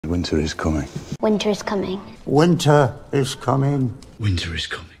winter is coming. Winter is coming. Winter is coming. Winter is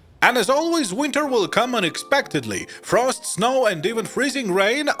coming. And as always, winter will come unexpectedly. Frost, snow, and even freezing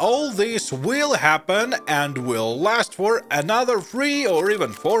rain, all this will happen and will last for another 3 or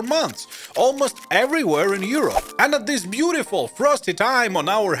even 4 months, almost everywhere in Europe. And at this beautiful frosty time on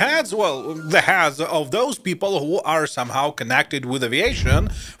our heads, well, the heads of those people who are somehow connected with aviation,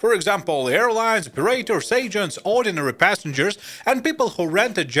 for example, airlines, operators, agents, ordinary passengers, and people who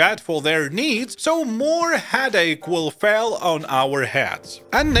rent a jet for their needs, so more headache will fall on our heads.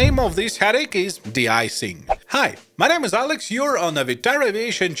 And name of this headache is de-icing. Hi, my name is Alex, you're on the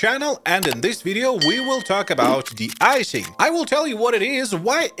Aviation channel, and in this video we will talk about de-icing. I will tell you what it is,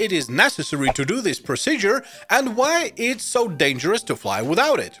 why it is necessary to do this procedure, and why it's so dangerous to fly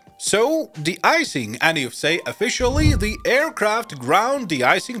without it. So, de-icing, and if say officially, the aircraft ground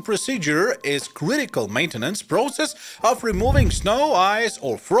de-icing procedure is critical maintenance process of removing snow, ice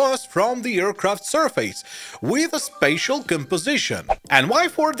or frost from the aircraft surface with a special composition. And why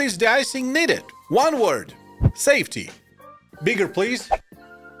for this de-icing needed? One word: safety. Bigger please.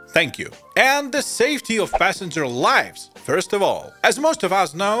 Thank you. And the safety of passenger lives, first of all. As most of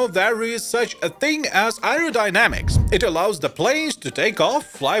us know, there is such a thing as aerodynamics. It allows the planes to take off,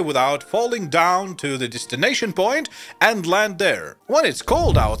 fly without falling down to the destination point and land there. When it's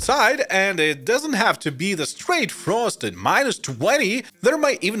cold outside, and it doesn't have to be the straight frost at -20, there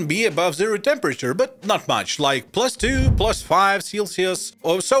might even be above zero temperature, but not much, like +2, +5 Celsius.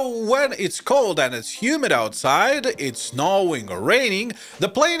 So when it's cold and it's humid outside, it's snowing or raining, the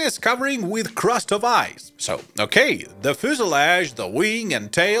plane is covering with crust of ice. So, okay, the fuselage, the wing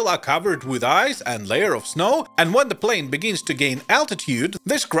and tail are covered with ice and layer of snow, and when the plane begins to gain altitude,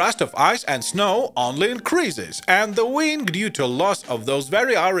 this crust of ice and snow only increases, and the wing, due to loss of those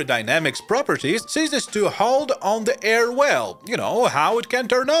very aerodynamics properties, ceases to hold on the air well. You know how it can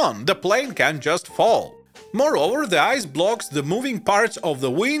turn on, the plane can just fall. Moreover, the ice blocks the moving parts of the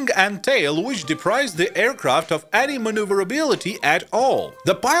wing and tail, which deprives the aircraft of any maneuverability at all.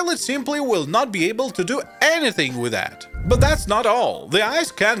 The pilot simply will not be able to do anything with that. But that's not all. The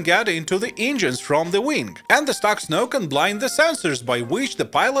ice can get into the engines from the wing, and the stuck snow can blind the sensors by which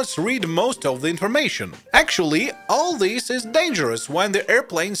the pilots read most of the information. Actually, all this is dangerous when the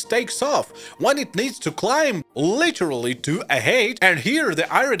airplane takes off, when it needs to climb literally to a height, and here the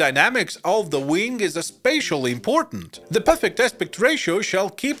aerodynamics of the wing is especially important. The perfect aspect ratio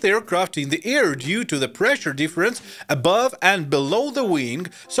shall keep the aircraft in the air due to the pressure difference above and below the wing,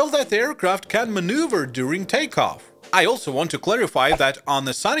 so that the aircraft can maneuver during takeoff. I also want to clarify that on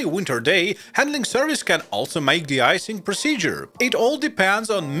a sunny winter day, handling service can also make de-icing procedure. It all depends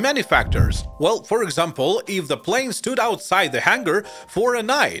on many factors. Well, for example, if the plane stood outside the hangar for a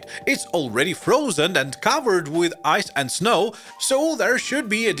night, it's already frozen and covered with ice and snow, so there should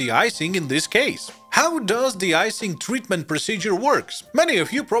be a de-icing in this case. How does the de-icing treatment procedure works? Many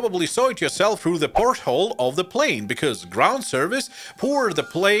of you probably saw it yourself through the porthole of the plane, because ground service pour the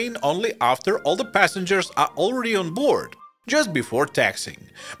plane only after all the passengers are already on board, just before taxiing.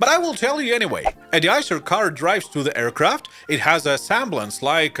 But I will tell you anyway. A de-icer car drives to the aircraft, it has a semblance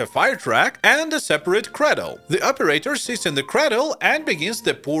like a fire truck and a separate cradle. The operator sits in the cradle and begins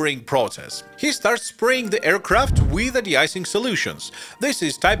the pouring process. He starts spraying the aircraft with the de-icing solutions. This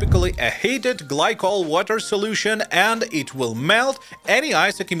is typically a heated glycol water solution, and it will melt any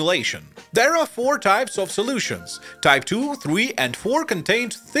ice accumulation. There are 4 types of solutions. Type 2, 3 and 4 contain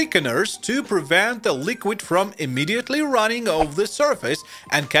thickeners to prevent the liquid from immediately running off the surface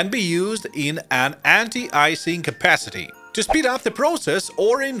and can be used in an anti-icing capacity. To speed up the process,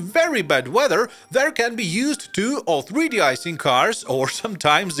 or in very bad weather, there can be used 2 or 3 de-icing cars, or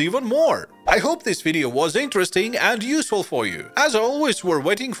sometimes even more. I hope this video was interesting and useful for you. As always, we're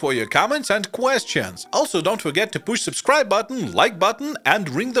waiting for your comments and questions. Also, don't forget to push subscribe button, like button and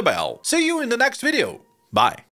ring the bell. See you in the next video. Bye.